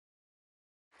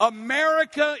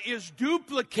America is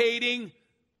duplicating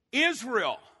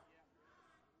Israel.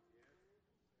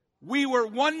 We were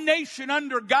one nation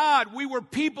under God. We were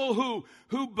people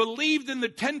who believed in the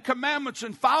Ten Commandments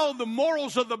and followed the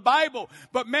morals of the Bible.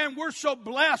 But man, we're so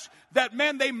blessed that,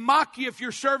 man, they mock you if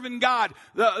you're serving God.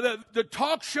 The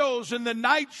talk shows and the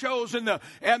night shows and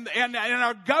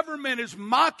our government is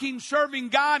mocking serving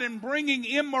God and bringing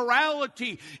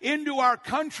immorality into our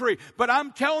country. But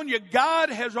I'm telling you, God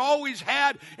has always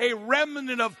had a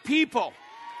remnant of people.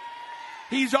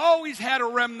 He's always had a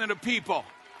remnant of people.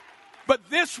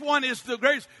 But this one is the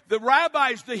greatest. The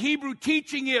rabbis, the Hebrew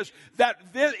teaching is that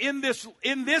in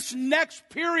this next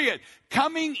period,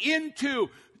 coming into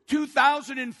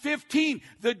 2015,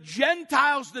 the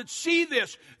Gentiles that see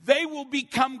this, they will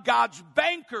become God's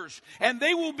bankers, and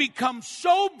they will become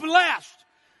so blessed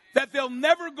that they'll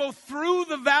never go through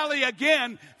the valley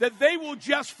again, that they will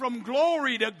just from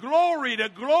glory to glory to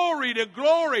glory to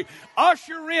glory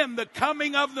usher in the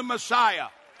coming of the Messiah.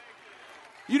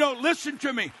 You know, listen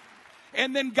to me.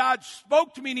 And then God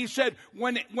spoke to me and he said,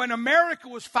 when America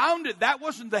was founded, that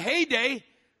wasn't the heyday.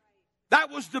 That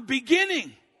was the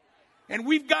beginning. And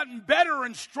we've gotten better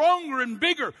and stronger and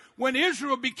bigger. When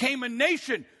Israel became a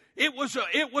nation, it was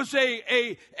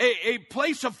a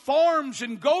place of farms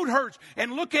and goat herds.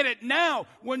 And look at it now.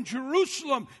 When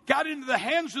Jerusalem got into the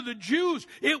hands of the Jews,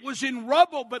 it was in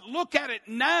rubble. But look at it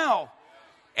now.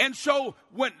 And so,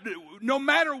 no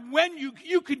matter when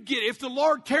you could get, if the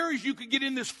Lord tarries, you could get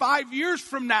in this 5 years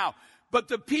from now. But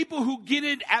the people who get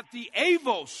it at the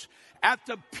avos, at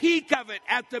the peak of it,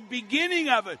 at the beginning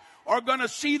of it, are going to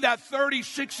see that 30,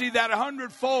 60, that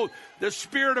 100-fold, the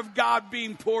Spirit of God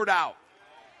being poured out.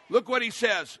 Look what he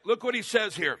says. Look what he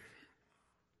says here.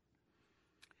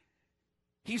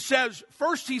 He says,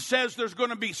 first he says there's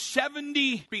going to be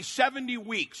 70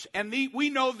 weeks. And we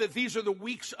know that these are the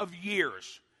weeks of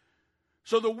years.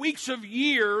 So the weeks of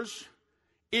years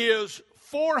is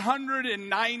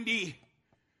 490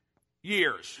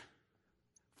 years.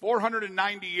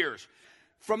 490 years.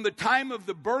 From the time of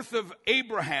the birth of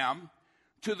Abraham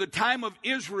to the time of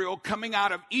Israel coming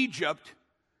out of Egypt,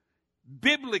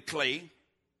 biblically,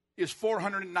 is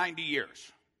 490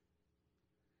 years.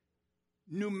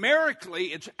 Numerically,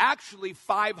 it's actually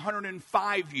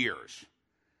 505 years.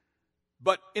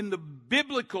 But in the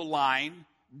biblical line,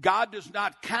 God does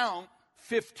not count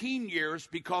 15 years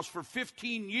because for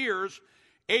 15 years,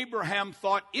 Abraham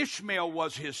thought Ishmael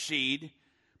was his seed.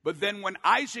 But then when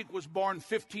Isaac was born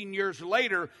 15 years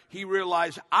later, he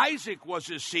realized Isaac was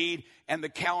his seed and the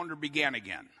calendar began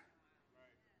again.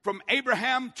 From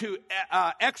Abraham to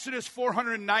Exodus,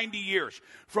 490 years.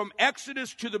 From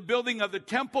Exodus to the building of the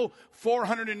temple,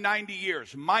 490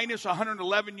 years, minus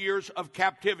 111 years of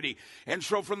captivity. And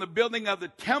so from the building of the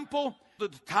temple to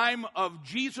the time of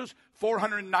Jesus,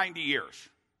 490 years.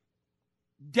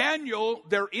 Daniel,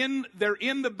 they're in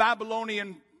the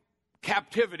Babylonian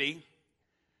captivity.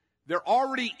 They're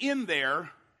already in there.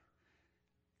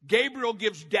 Gabriel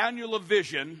gives Daniel a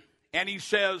vision, and he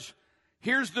says,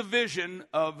 here's the vision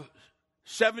of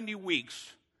 70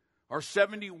 weeks, or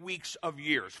 70 weeks of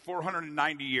years,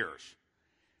 490 years.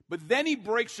 But then he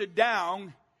breaks it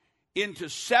down into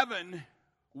 7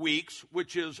 weeks,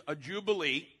 which is a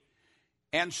jubilee,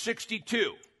 and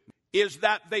 62. Is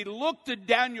that they looked at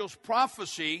Daniel's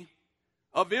prophecy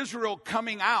of Israel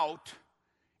coming out,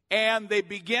 and they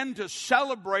began to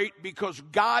celebrate because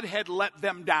God had let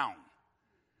them down.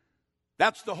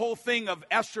 That's the whole thing of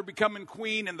Esther becoming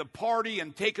queen and the party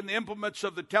and taking the implements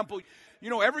of the temple. You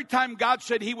know, every time God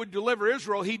said he would deliver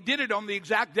Israel, he did it on the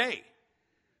exact day.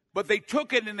 But they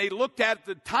took it and they looked at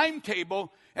the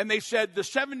timetable and they said, the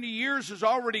 70 years is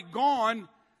already gone.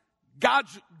 God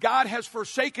has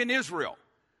forsaken Israel.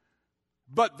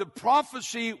 But the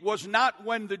prophecy was not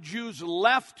when the Jews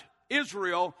left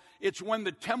Israel, it's when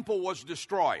the temple was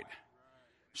destroyed.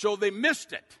 So they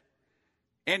missed it.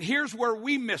 And here's where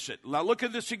we miss it. Now look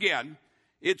at this again.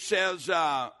 It says,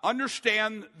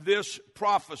 understand this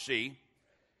prophecy.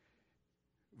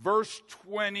 Verse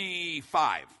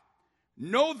 25.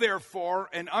 Know therefore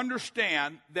and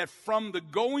understand that from the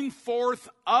going forth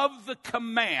of the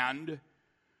command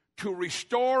to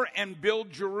restore and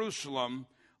build Jerusalem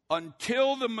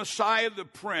until the Messiah the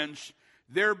Prince,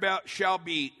 there shall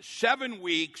be 7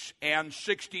 weeks and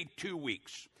 62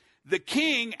 weeks. The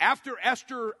king, after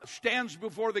Esther stands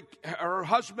before her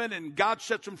husband and God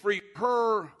sets him free,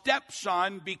 her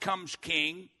stepson becomes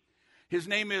king. His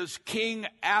name is King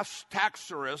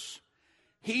Artaxerxes.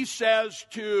 He says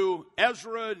to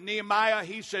Ezra, Nehemiah,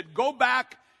 he said, go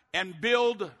back and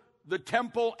build the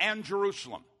temple and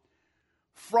Jerusalem.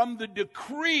 From the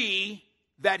decree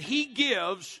that he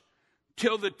gives,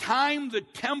 till the time the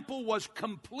temple was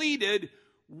completed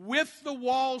with the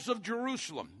walls of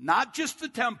Jerusalem. Not just the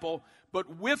temple,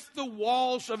 but with the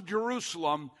walls of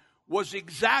Jerusalem was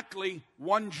exactly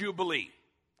one Jubilee.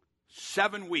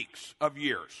 7 weeks of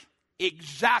years.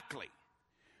 Exactly.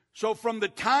 So from the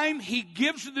time he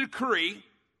gives the decree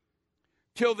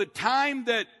till the time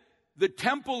that the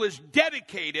temple is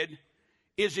dedicated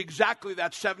is exactly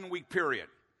that 7-week period.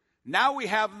 Now we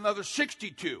have another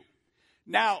 62.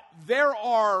 Now, there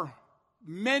are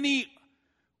many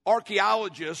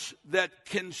archaeologists that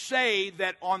can say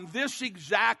that on this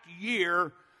exact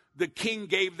year, the king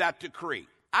gave that decree.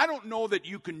 I don't know that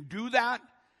you can do that,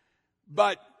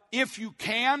 but if you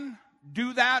can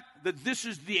do that this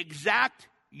is the exact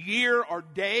year or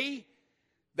day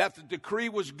that the decree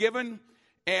was given,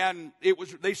 and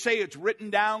they say it's written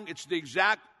down, it's the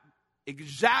exact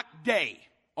day,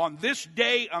 on this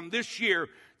year,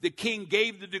 the king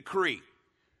gave the decree.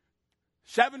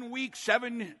 7 weeks,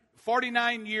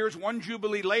 49 years, one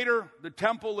Jubilee later, the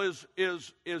temple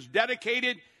is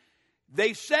dedicated.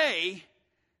 They say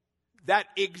that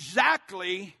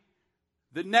exactly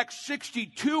the next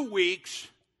 62 weeks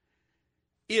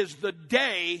is the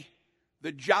day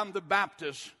that John the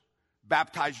Baptist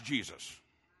baptized Jesus.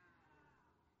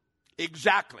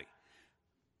 Exactly.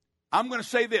 I'm going to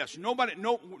say this. Nobody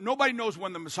knows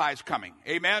when the Messiah is coming.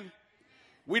 Amen?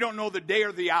 We don't know the day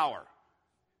or the hour.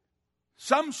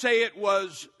 Some say it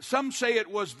was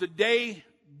the day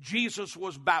Jesus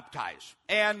was baptized.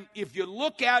 And if you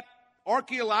look at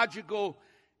archaeological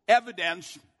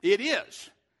evidence, it is.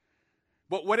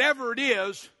 But whatever it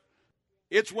is,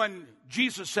 it's when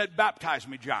Jesus said, "Baptize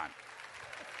me, John."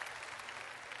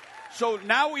 So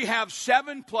now we have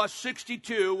 7 plus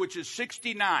 62, which is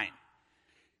 69.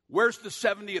 Where's the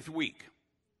 70th week?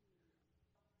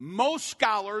 Most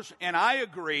scholars, and I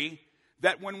agree,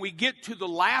 that when we get to the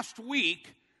last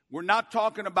week, we're not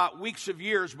talking about weeks of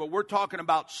years, but we're talking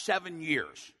about 7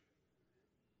 years.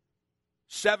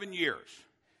 7 years.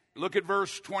 Look at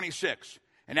verse 26.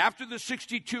 And after the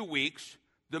 62 weeks,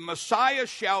 the Messiah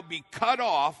shall be cut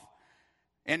off,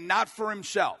 and not for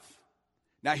himself.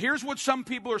 Now here's what some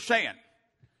people are saying,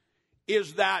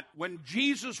 is that when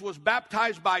Jesus was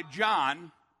baptized by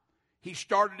John, he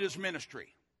started his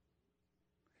ministry.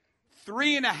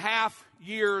 3.5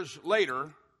 years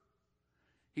later,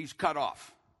 he's cut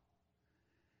off.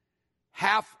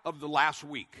 Half of the last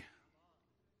week.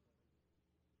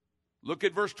 Look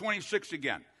at verse 26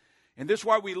 again. And this is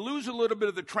why we lose a little bit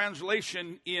of the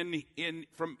translation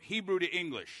from Hebrew to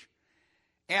English.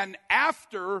 And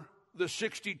after the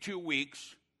 62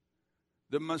 weeks,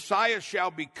 the Messiah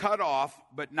shall be cut off,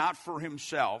 but not for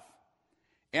himself.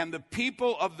 And the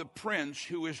people of the prince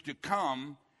who is to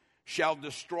come shall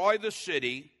destroy the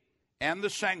city and the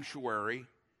sanctuary.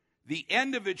 The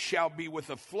end of it shall be with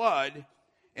a flood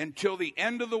until the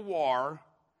end of the war.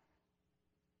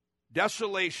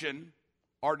 Desolation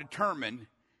are determined.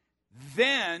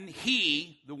 Then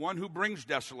he, the one who brings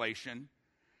desolation,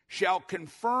 shall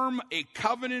confirm a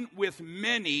covenant with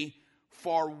many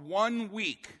for 1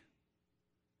 week.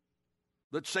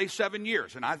 Let's say 7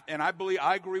 years. And I believe,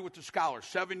 I agree with the scholars,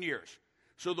 7 years.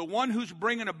 So the one who's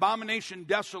bringing abomination,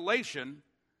 desolation,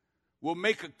 will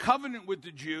make a covenant with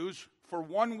the Jews for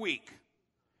 1 week.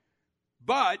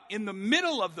 But in the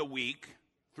middle of the week,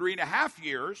 3.5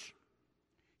 years,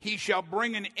 he shall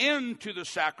bring an end to the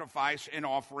sacrifice and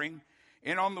offering,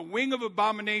 and on the wing of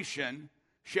abomination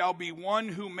shall be one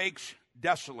who makes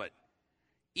desolate,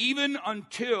 even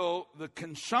until the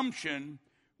consumption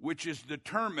which is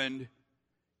determined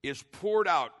is poured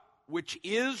out,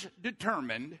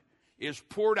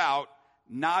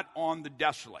 not on the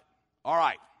desolate. All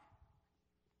right.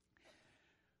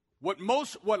 What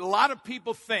a lot of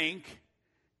people think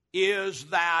is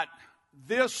that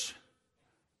this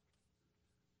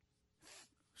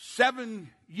 7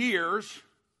 years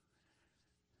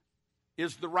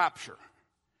is the rapture.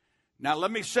 Now,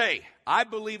 let me say, I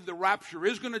believe the rapture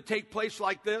is going to take place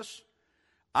like this.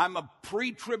 I'm a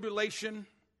pre-tribulation.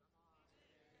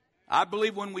 I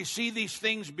believe when we see these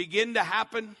things begin to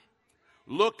happen,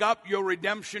 look up, your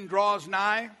redemption draws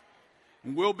nigh,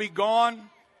 and we'll be gone.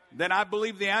 Then I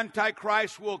believe the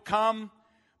Antichrist will come.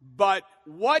 But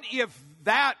what if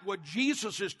what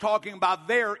Jesus is talking about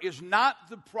there is not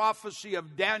the prophecy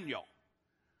of Daniel?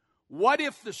 What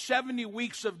if the 70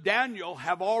 weeks of Daniel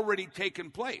have already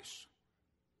taken place?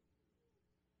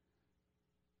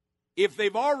 If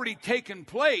they've already taken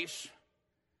place,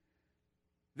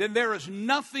 then there is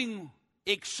nothing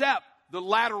except the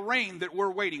latter rain that we're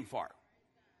waiting for.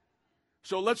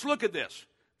 So let's look at this,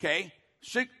 okay?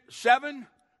 7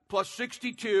 plus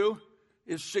 62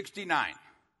 is 69.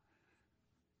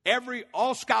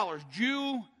 All scholars,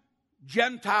 Jew,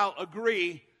 Gentile,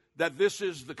 agree that this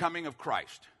is the coming of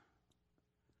Christ.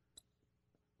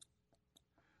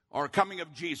 Or coming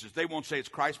of Jesus. They won't say it's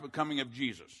Christ, but coming of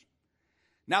Jesus.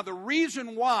 Now the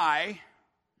reason why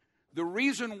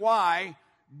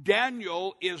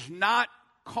Daniel is not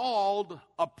called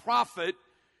a prophet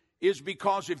is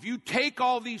because if you take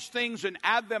all these things and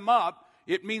add them up,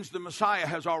 it means the Messiah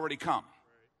has already come.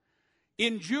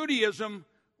 In Judaism,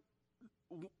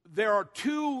 there are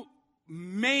two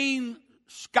main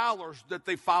scholars that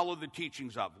they follow the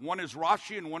teachings of. One is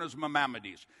Rashi and one is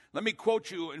Maimonides. Let me quote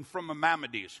you from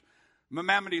Maimonides.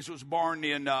 Maimonides was born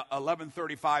in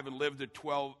 1135 and lived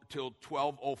till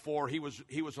 1204.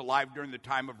 He was alive during the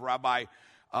time of Rabbi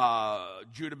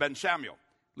Judah ben Samuel.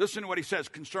 Listen to what he says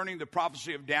concerning the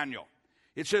prophecy of Daniel.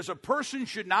 It says, a person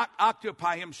should not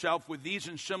occupy himself with these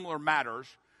and similar matters,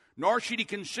 nor should he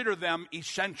consider them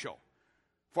essential.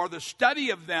 For the study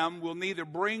of them will neither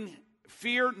bring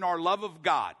fear nor love of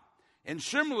God. And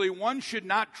similarly, one should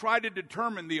not try to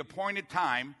determine the appointed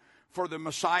time for the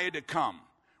Messiah to come.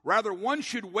 Rather, one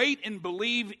should wait and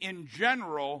believe in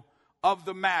general of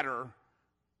the matter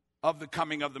of the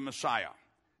coming of the Messiah.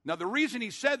 Now, the reason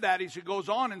he said that is he goes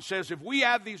on and says, if we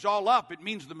add these all up, it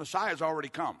means the Messiah has already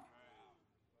come.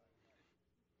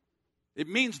 It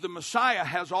means the Messiah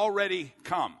has already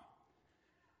come.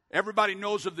 Everybody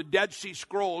knows of the Dead Sea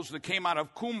Scrolls that came out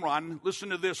of Qumran. Listen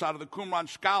to this out of the Qumran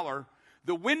scholar.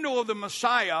 The window of the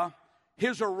Messiah,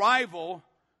 his arrival,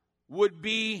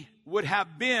 would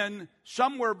have been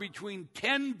somewhere between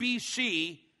 10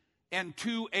 BC and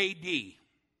 2 AD.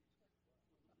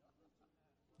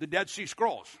 The Dead Sea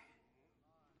Scrolls.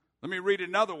 Let me read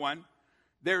another one.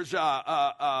 There's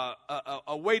a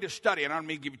way to study, and I don't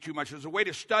mean to give you too much. There's a way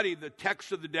to study the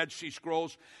text of the Dead Sea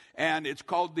Scrolls, and it's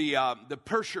called the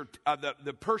Pesher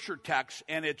text,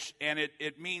 and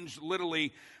it means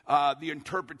literally the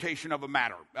interpretation of a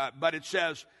matter. But it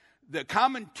says the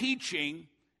common teaching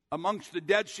amongst the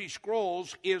Dead Sea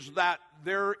Scrolls is that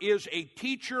there is a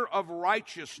teacher of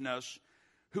righteousness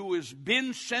who has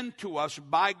been sent to us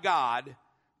by God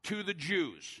to the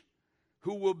Jews,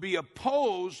 who will be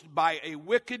opposed by a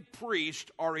wicked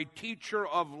priest or a teacher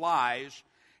of lies.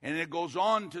 And it goes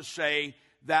on to say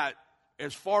that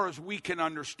as far as we can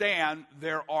understand,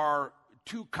 there are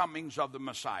two comings of the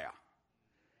Messiah.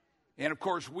 And of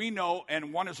course we know,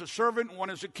 and one is a servant, one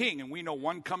is a king. And we know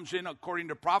one comes in according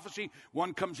to prophecy,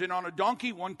 one comes in on a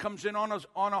donkey, one comes in on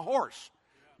a horse.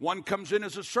 One comes in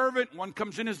as a servant, one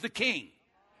comes in as the king,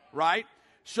 right?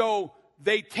 So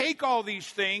they take all these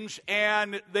things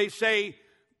and they say,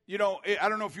 you know, I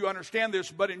don't know if you understand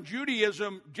this, but in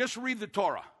Judaism, just read the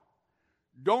Torah.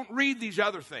 Don't read these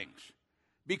other things.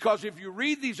 Because if you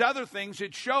read these other things,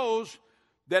 it shows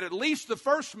that at least the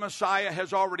first Messiah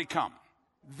has already come.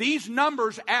 These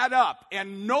numbers add up,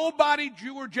 and nobody,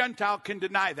 Jew or Gentile, can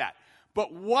deny that.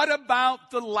 But what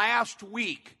about the last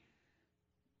week?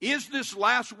 Is this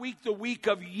last week the week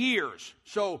of years?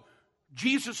 So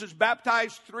Jesus is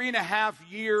baptized 3.5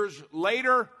 years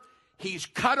later. He's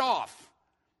cut off.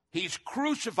 He's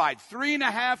crucified.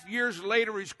 3.5 years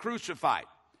later, he's crucified.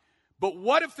 But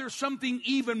what if there's something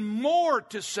even more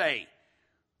to say?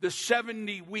 The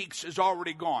 70 weeks is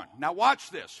already gone. Now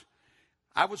watch this.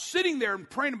 I was sitting there and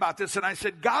praying about this, and I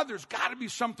said, God, there's got to be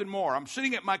something more. I'm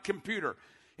sitting at my computer,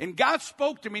 and God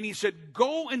spoke to me, and he said,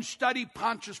 go and study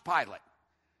Pontius Pilate.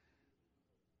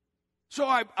 So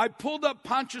I pulled up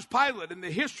Pontius Pilate and the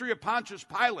history of Pontius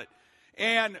Pilate.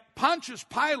 And Pontius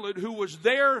Pilate, who was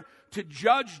there to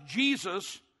judge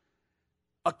Jesus,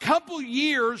 a couple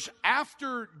years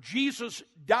after Jesus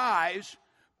dies,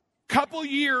 couple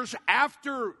years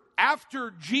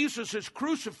after Jesus is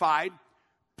crucified,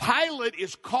 Pilate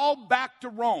is called back to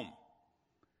Rome.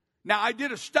 Now, I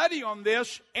did a study on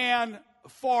this, and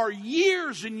for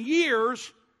years and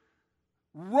years,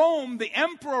 Rome, the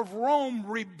emperor of Rome,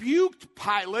 rebuked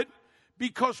Pilate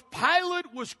because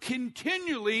Pilate was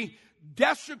continually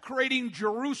desecrating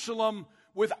Jerusalem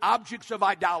with objects of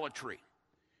idolatry.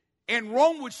 And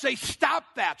Rome would say, stop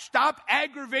that. Stop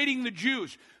aggravating the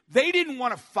Jews. They didn't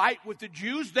want to fight with the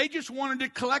Jews. They just wanted to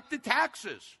collect the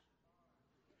taxes.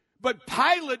 But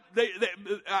Pilate,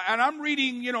 and I'm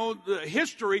reading, the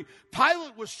history,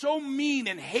 Pilate was so mean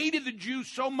and hated the Jews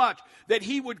so much that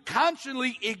he would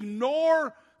constantly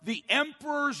ignore the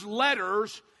emperor's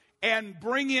letters and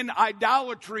bring in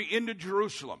idolatry into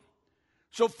Jerusalem.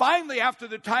 So finally, after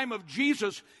the time of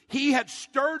Jesus, he had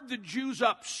stirred the Jews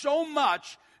up so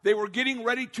much they were getting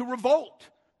ready to revolt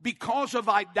because of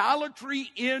idolatry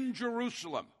in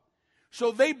Jerusalem.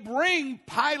 So they bring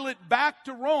Pilate back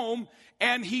to Rome,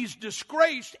 and he's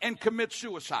disgraced and commits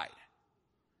suicide.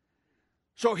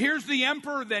 So here's the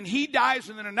emperor, then he dies,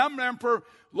 and then another emperor.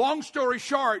 Long story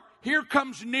short, here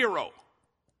comes Nero.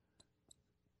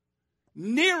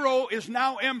 Nero is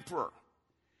now emperor.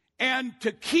 And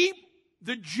to keep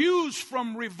the Jews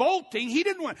from revolting, he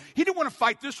didn't want to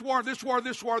fight this war.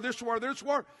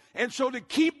 And so to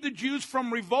keep the Jews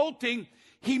from revolting,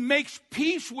 he makes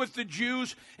peace with the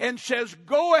Jews and says,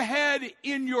 go ahead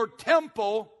in your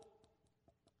temple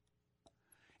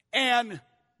and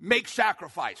make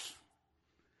sacrifice.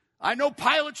 I know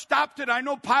Pilate stopped it. I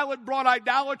know Pilate brought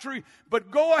idolatry,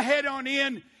 but go ahead on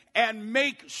in and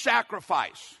make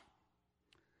sacrifice.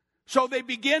 So they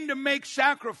begin to make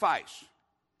sacrifice.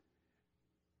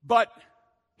 But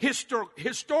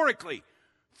historically,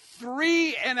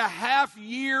 3.5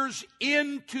 years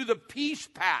into the peace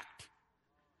pact,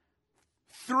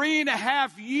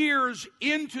 3.5 years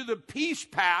into the peace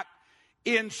pact,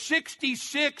 in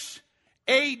 66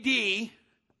 A.D.,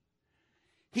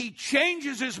 he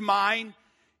changes his mind.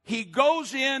 He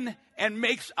goes in and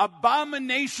makes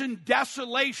abomination,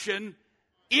 desolation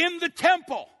in the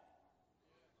temple.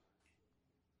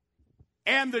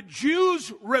 And the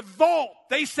Jews revolt.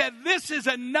 They said, this is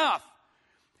enough.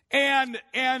 And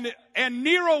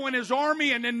Nero and his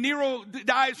army, and then Nero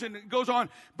dies and it goes on.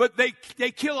 But they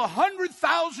kill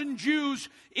 100,000 Jews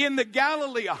in the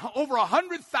Galilee, over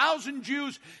 100,000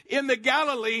 Jews in the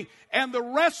Galilee, and the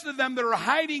rest of them that are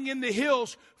hiding in the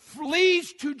hills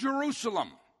flees to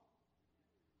Jerusalem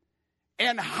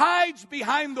and hides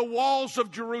behind the walls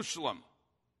of Jerusalem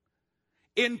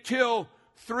until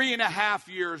 3.5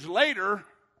 years later,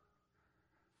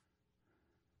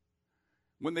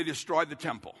 when they destroyed the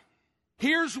temple.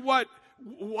 Here's why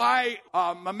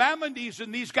Maimonides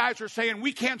and these guys are saying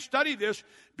we can't study this,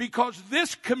 because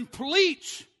this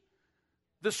completes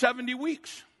the 70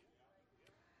 weeks.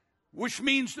 Which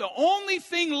means the only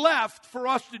thing left for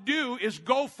us to do is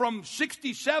go from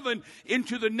 67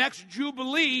 into the next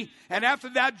Jubilee. And after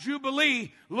that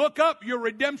Jubilee, look up, your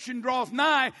redemption draweth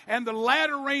nigh, and the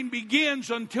latter reign begins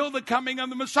until the coming of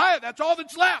the Messiah. That's all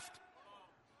that's left.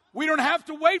 We don't have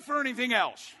to wait for anything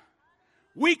else.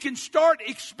 We can start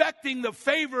expecting the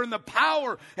favor and the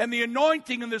power and the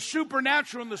anointing and the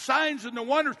supernatural and the signs and the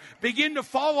wonders begin to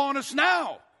fall on us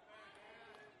now.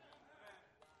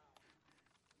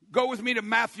 Go with me to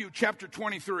Matthew chapter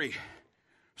 23.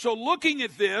 So looking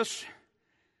at this,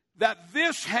 that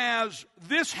this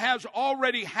has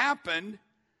already happened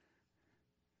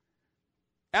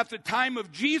at the time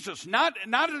of Jesus. Not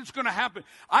that it's going to happen.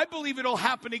 I believe it'll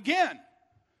happen again.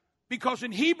 Because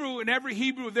in Hebrew, in every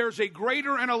Hebrew, there's a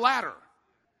greater and a latter.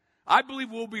 I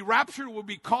believe we'll be raptured, we'll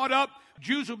be caught up,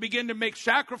 Jews will begin to make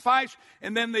sacrifice,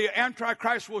 and then the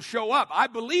Antichrist will show up. I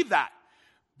believe that.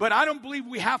 But I don't believe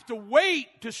we have to wait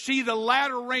to see the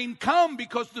latter rain come,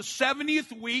 because the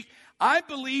 70th week, I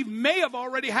believe, may have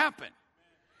already happened.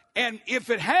 And if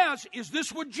it has, is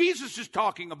this what Jesus is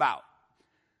talking about?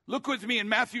 Look with me in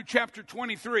Matthew chapter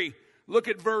 23. Look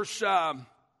at verse,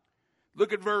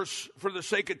 for the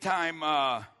sake of time,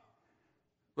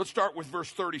 let's start with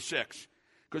verse 36.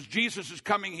 Because Jesus is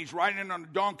coming, he's riding in on a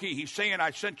donkey, he's saying,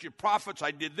 I sent you prophets, I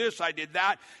did this, I did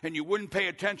that, and you wouldn't pay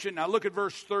attention. Now look at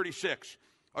verse 36.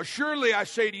 Surely I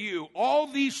say to you, all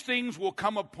these things will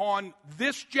come upon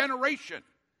this generation.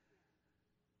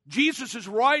 Jesus is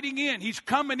riding in, he's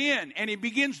coming in, and he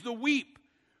begins to weep.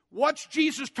 What's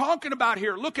Jesus talking about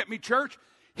here? Look at me, church.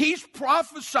 He's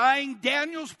prophesying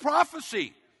Daniel's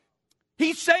prophecy.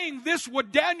 He's saying this,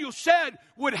 what Daniel said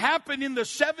would happen in the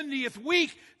 70th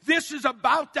week, this is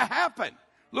about to happen.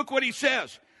 Look what he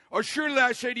says. Or surely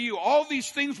I say to you, all these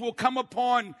things will come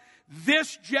upon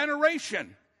this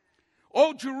generation.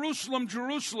 O Jerusalem,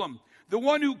 Jerusalem, the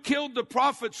one who killed the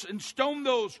prophets and stoned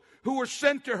those who were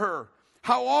sent to her.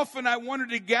 How often I wanted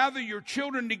to gather your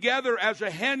children together as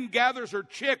a hen gathers her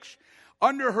chicks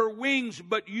under her wings,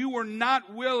 but you were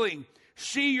not willing.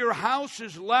 See, your house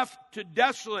is left to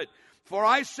desolate. For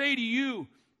I say to you,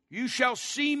 you shall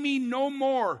see me no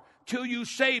more till you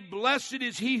say, blessed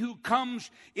is he who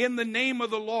comes in the name of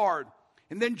the Lord.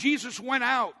 And then Jesus went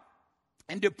out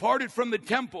and departed from the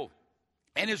temple.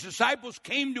 And his disciples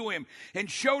came to him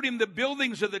and showed him the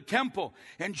buildings of the temple.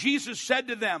 And Jesus said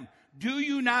to them, do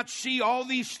you not see all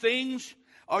these things?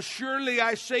 Surely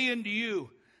I say unto you,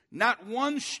 not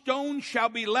one stone shall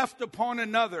be left upon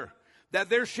another, that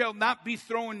there shall not be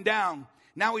thrown down.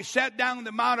 Now he sat down on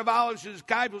the Mount of Olives, and his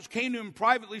disciples came to him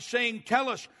privately, saying, tell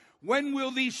us, when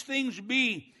will these things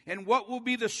be, and what will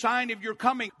be the sign of your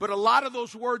coming? But a lot of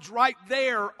those words right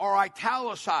there are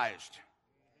italicized.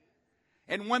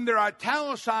 And when they're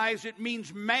italicized, it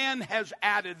means man has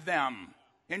added them.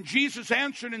 And Jesus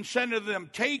answered and said to them,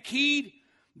 take heed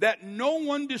that no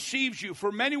one deceives you.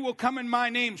 For many will come in my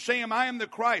name, saying, I am the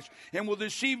Christ, and will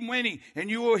deceive many. And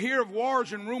you will hear of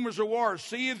wars and rumors of wars.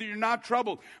 See that you're not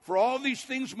troubled. For all these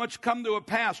things must come to a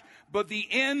pass, but the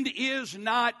end is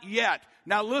not yet.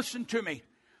 Now listen to me.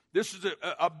 This is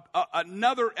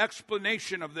another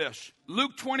explanation of this.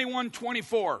 Luke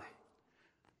 21:24.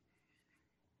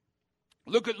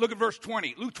 Look at verse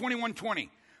 20. Luke 21:20.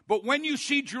 But when you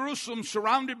see Jerusalem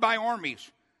surrounded by armies,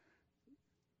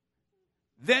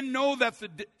 then know that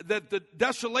the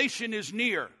desolation is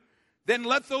near. Then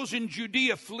let those in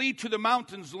Judea flee to the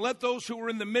mountains. Let those who are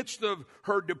in the midst of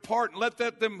her depart. And let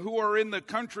them who are in the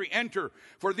country enter.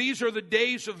 For these are the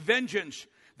days of vengeance,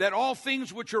 that all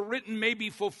things which are written may be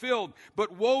fulfilled.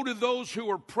 But woe to those who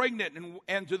are pregnant,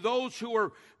 and to those who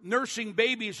are nursing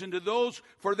babies, and to those,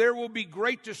 for there will be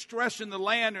great distress in the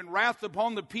land, and wrath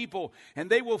upon the people, and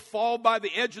they will fall by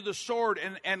the edge of the sword,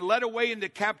 and led away into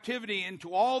captivity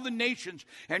into all the nations,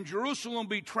 and Jerusalem will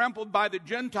be trampled by the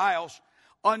Gentiles,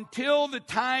 until the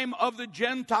time of the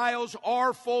Gentiles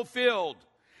are fulfilled.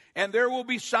 And there will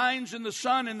be signs in the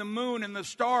sun and the moon and the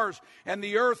stars and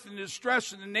the earth in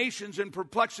distress and the nations in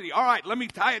perplexity. All right, let me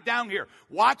tie it down here.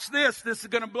 Watch this. This is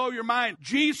going to blow your mind.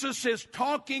 Jesus is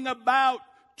talking about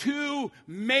two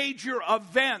major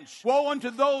events. Woe unto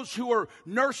those who are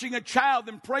nursing a child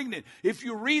and pregnant. If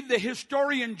you read the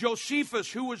historian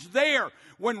Josephus, who was there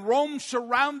when Rome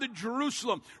surrounded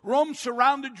Jerusalem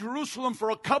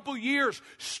for a couple years,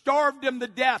 starved them to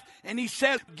death. And he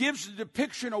says, gives a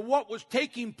depiction of what was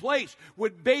taking place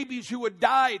with babies who had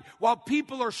died while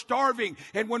people are starving.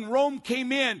 And when Rome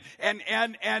came in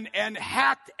and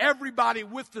hacked everybody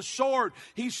with the sword,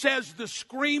 he says the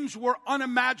screams were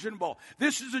unimaginable.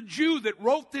 This is a Jew that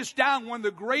wrote this down, one of the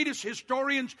greatest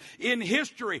historians in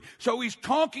history. So he's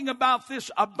talking about this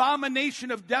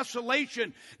abomination of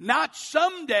desolation, not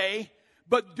someday,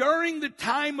 but during the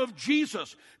time of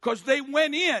Jesus, because they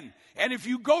went in. And if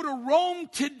you go to Rome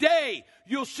today,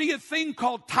 you'll see a thing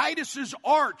called Titus's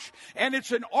Arch. And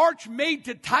it's an arch made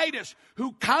to Titus,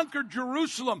 who conquered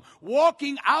Jerusalem,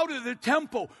 walking out of the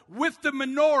temple with the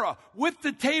menorah, with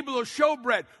the table of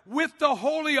showbread, with the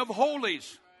Holy of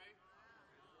Holies.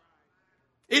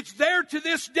 It's there to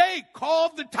this day,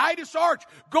 called the Titus Arch.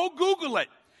 Go Google it.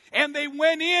 And they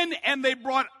went in and they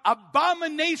brought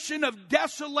abomination of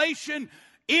desolation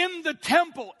in the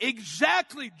temple.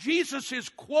 Exactly. Jesus is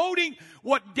quoting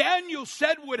what Daniel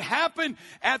said would happen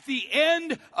at the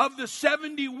end of the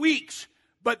 70 weeks.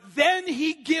 But then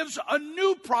he gives a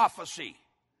new prophecy.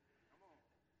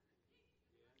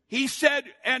 He said,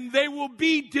 and they will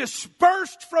be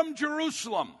dispersed from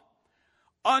Jerusalem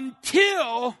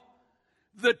until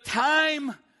the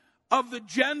time of the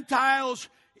Gentiles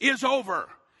is over.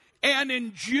 And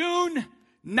in June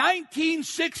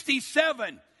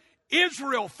 1967,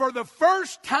 Israel, for the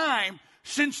first time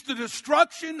since the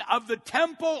destruction of the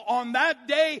temple on that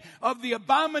day of the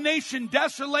abomination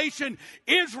desolation,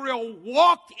 Israel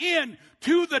walked in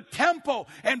to the temple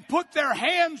and put their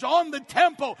hands on the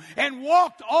temple and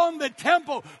walked on the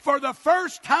temple for the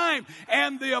first time.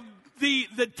 And the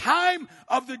time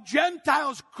of the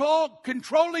Gentiles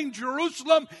controlling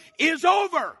Jerusalem is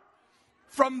over.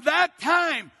 From that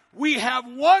time, we have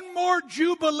one more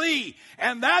Jubilee,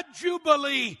 and that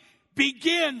Jubilee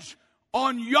begins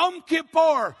on Yom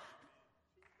Kippur,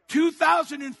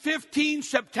 2015,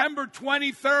 September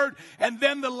 23rd, and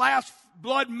then the last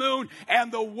blood moon,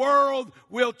 and the world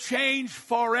will change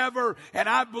forever. And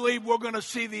I believe we're going to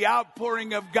see the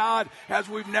outpouring of God as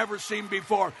we've never seen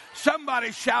before.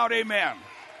 Somebody shout amen.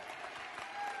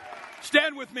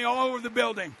 Stand with me all over the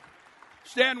building.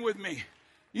 Stand with me.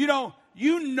 You know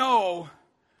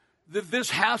that this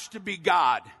has to be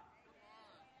God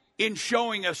in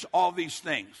showing us all these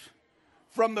things.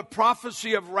 From the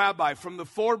prophecy of Rabbi, from the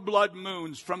 4 blood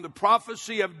moons, from the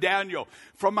prophecy of Daniel,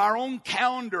 from our own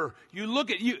calendar. You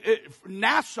look at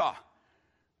NASA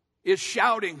is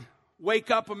shouting,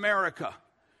 "Wake up, America.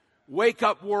 Wake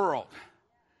up, world."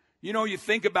 You know, you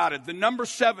think about it. The number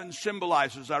 7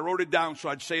 symbolizes, I wrote it down so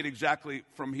I'd say it exactly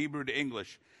from Hebrew to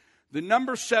English. The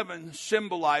number 7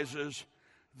 symbolizes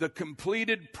the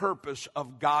completed purpose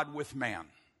of God with man.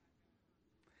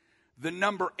 The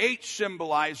number 8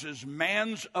 symbolizes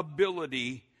man's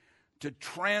ability to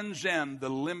transcend the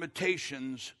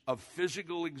limitations of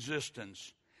physical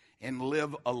existence and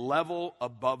live a level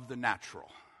above the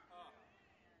natural.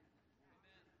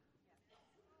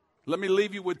 Let me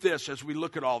leave you with this as we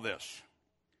look at all this.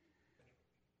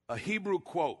 A Hebrew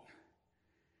quote.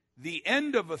 The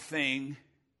end of a thing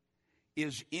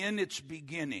is in its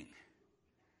beginning,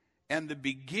 and the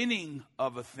beginning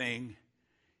of a thing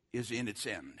is in its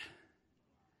end.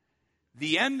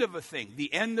 The end of a thing,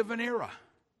 the end of an era,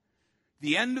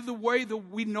 the end of the way that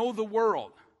we know the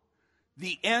world,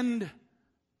 the end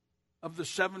of the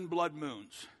 7 blood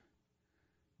moons.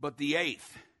 But the 8th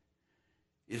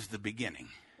is the beginning.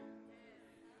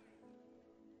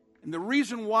 And the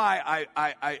reason why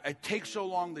I take so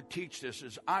long to teach this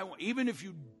is even if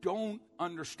you don't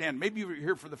understand, maybe you're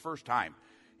here for the first time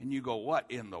and you go, what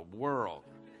in the world?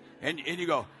 And you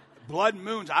go, blood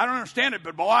moons, I don't understand it,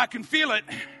 but boy, I can feel it.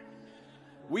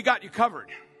 We got you covered.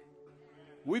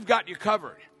 We've got you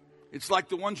covered. It's like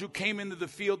the ones who came into the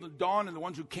field at dawn and the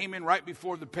ones who came in right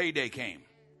before the payday came.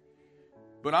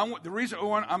 But the reason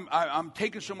I'm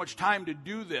taking so much time to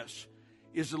do this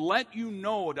is to let you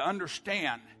know, to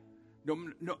understand.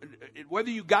 Whether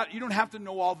you don't have to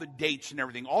know all the dates and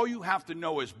everything. All you have to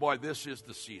know is, boy, this is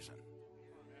the season.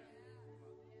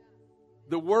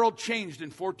 The world changed in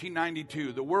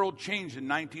 1492. The world changed in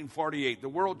 1948. The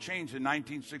world changed in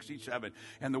 1967.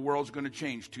 And the world's going to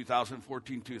change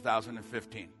 2014,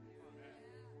 2015.